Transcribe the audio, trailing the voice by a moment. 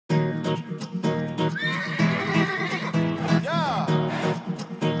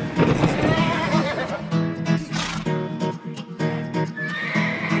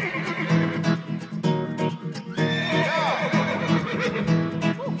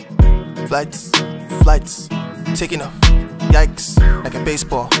Flights, taking off, yikes, like a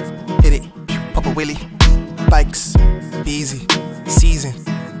baseball, hit it, pop a willy, bikes, easy, season,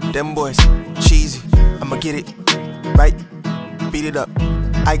 them boys, cheesy, I'ma get it, right, beat it up,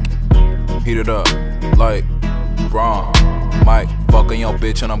 Ike, heat it up, like, Braun, Mike, fucking your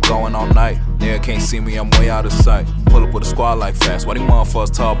bitch and I'm going all night, nigga can't see me, I'm way out of sight, pull up with a squad like fast, why these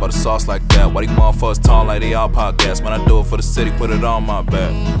motherfuckers talk about the sauce like that, why these motherfuckers talk like they all podcast, when I do it for the city, put it on my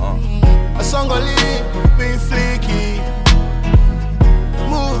back, A song gon' leave me flaky.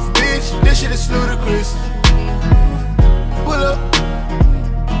 Move, bitch, this shit is ludicrous. Pull up,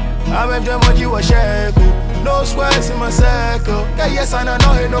 I make them what you a shackle. No squares in my circle. Yes, I know,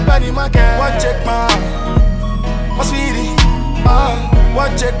 hey, nobody my cat. What check my sweetie?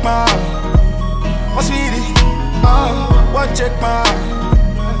 What check my sweetie? What check my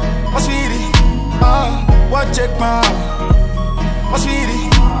sweetie? What check my sweetie?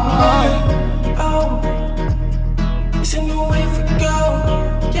 It's a new way for go,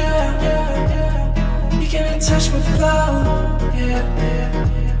 yeah. You can't touch my flow, yeah.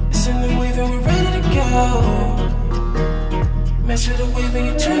 It's a new wave and we're ready to go. Match with the wave and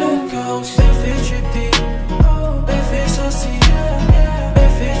you turn on ghost. Benefit trippy, benefit saucy,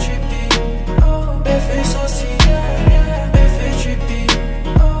 benefit trippy, benefit saucy, benefit trippy,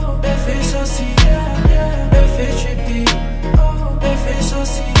 benefit saucy, benefit trippy, benefit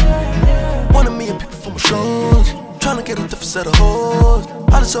saucy. Wanted me a people for my shows, tryna get a different set of hoes.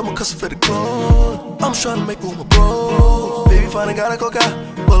 I just sell my custom fitted clothes, I'm trying to make room with bros. Baby finally got a coca,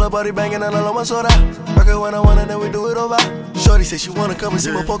 pull her body banging and I love my soda. Rock it when I want and then we do it over. Shorty say she wanna come and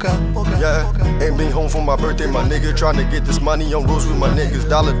see my poker. Ain't been home for my birthday, my nigga. Tryna get this money on roads with my niggas.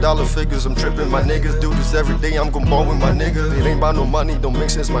 Dollar figures, I'm tripping, my niggas. Do this every day, I'm gon' ball with my nigga. It ain't about no money, don't make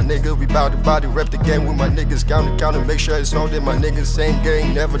sense, my nigga. We bout to body, rep the game with my niggas. Count and make sure it's all that my niggas. Same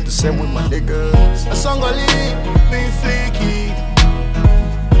gang, never the same with my niggas. A song gon' leave me flaky.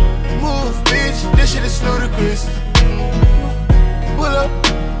 Move, bitch, this shit is ludicrous. Pull up,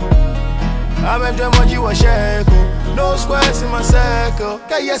 I make them what you a shackle. No squares in my circle.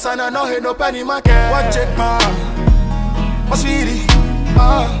 Yes, I know, hey, no penny my cat. What check my sweetie?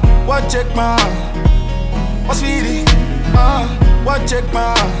 What check my sweetie? What check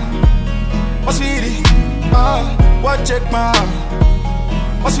my sweetie? What check my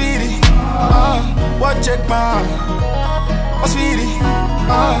sweetie? What check my sweetie?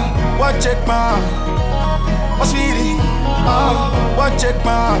 What check my sweetie? What check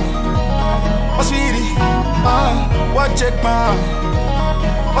my sweetie? What check my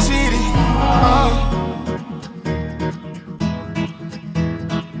sweetie?